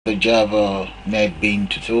The Java NetBeans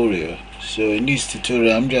tutorial. So in this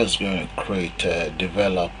tutorial I'm just going to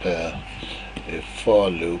develop a for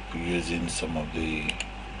loop using some of the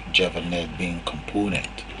Java NetBeans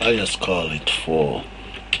component. I just call it for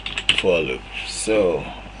loop. So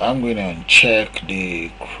I'm going to check the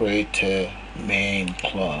create main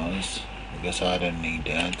class because I don't need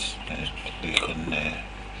that. Click on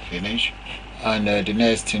finish, and the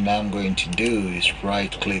next thing I'm going to do is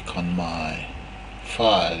right click on my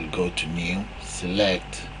file, go to new,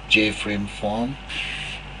 select JFrame form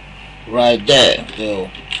right there. So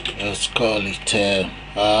let's call it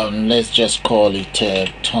let's just call it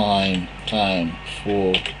time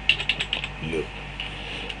for loop.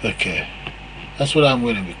 Okay, that's what I'm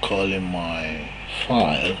going to be calling my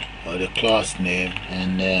file, or the class name,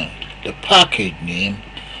 and the package name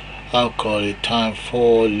I'll call it time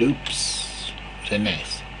for loops with an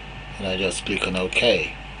S, and I just click on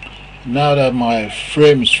OK. Now that my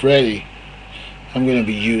frame is ready, I'm going to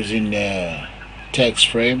be using text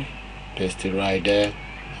frame, paste it right there,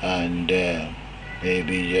 and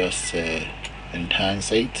maybe just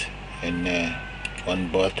enhance it in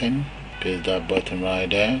one button, paste that button right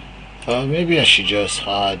there. Maybe I should just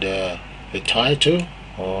add a title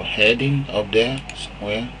or heading up there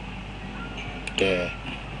somewhere there.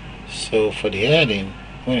 So for the heading,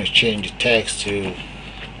 I'm going to change the text to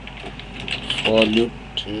for loop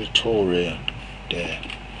tutorial there.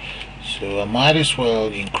 So I might as well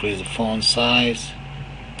increase the font size.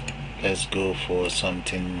 Let's go for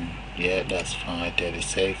something, yeah, that's fine,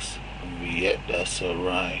 36. Yeah, that's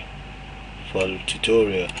alright for the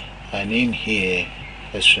tutorial. And in here,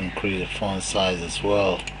 let's increase the font size as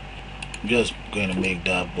well. I'm just going to make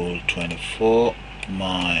that bold 24.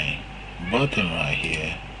 My button right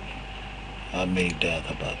here, I'll make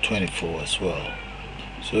that about 24 as well.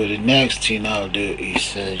 So the next thing I'll do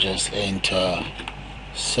is just enter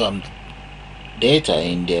some data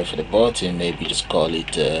in there for the button. Maybe just call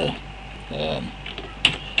it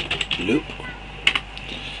loop.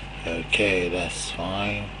 Okay, that's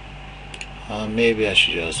fine. Maybe I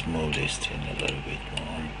should just move this thing a little bit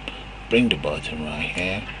more. Bring the button right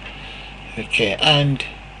here. Okay, and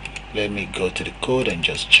let me go to the code and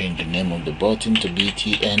just change the name of the button to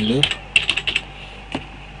btn loop.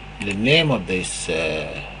 The name of this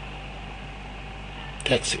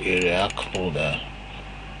text area, I call that,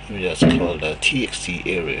 let me just call that txt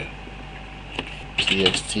area.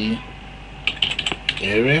 Txt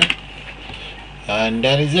area, and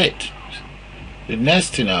that is it. The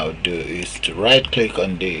next thing I would do is to right click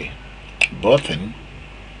on the button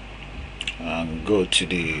and go to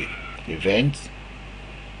the event,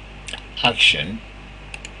 action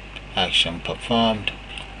performed,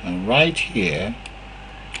 and right here,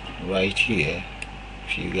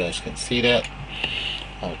 if you guys can see that,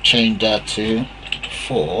 I'll change that to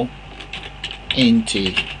for int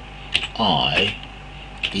I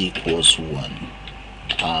equals 1,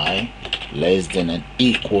 I less than and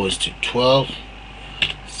equals to 12,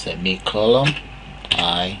 semicolon,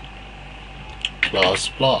 I plus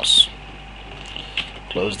plus,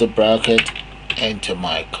 close the bracket, enter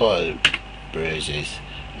my curly braces,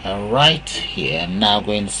 and right here I'm now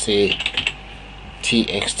going to say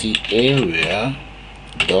txt area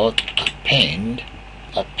dot append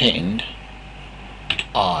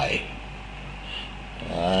I,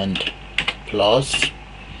 and plus,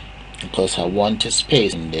 because I want a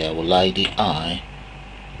space in there, I will ID I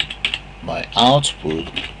my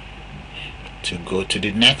output to go to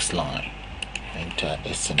the next line, enter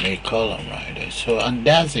a semicolon right there. So, and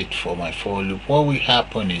that's it for my for loop. What will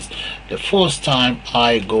happen is the first time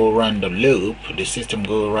I go around the loop, the system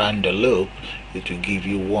go around the loop, it will give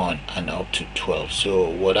you 1 and up to 12. So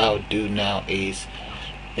what I'll do now is,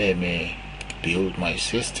 let me build my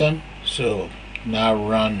system. So now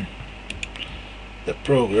run the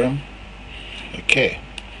program. Okay,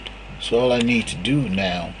 so all I need to do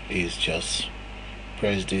now is just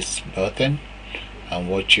press this button, and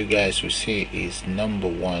what you guys will see is number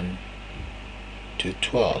 1 to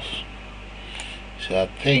 12. So I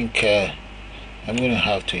think I'm gonna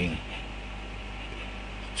have to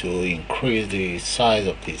increase the size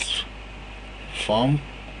of this form.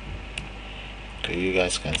 Okay, you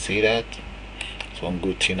guys can see that. So one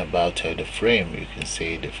good thing about the frame, you can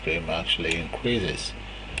see the frame actually increases.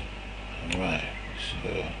 Alright,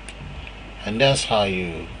 so, and that's how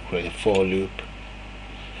you create a for loop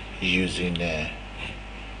using a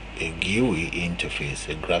GUI interface,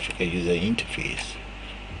 a graphical user interface.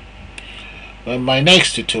 Well, my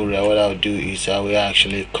next tutorial, what I'll do is I will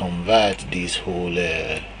actually convert this whole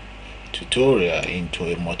tutorial into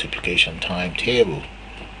a multiplication timetable.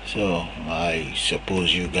 So I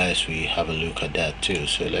suppose you guys will have a look at that too.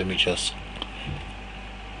 So let me just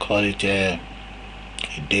call it a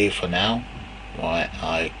day for now while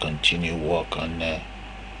I continue work on the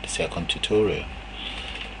second tutorial.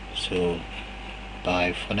 So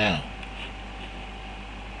bye for now.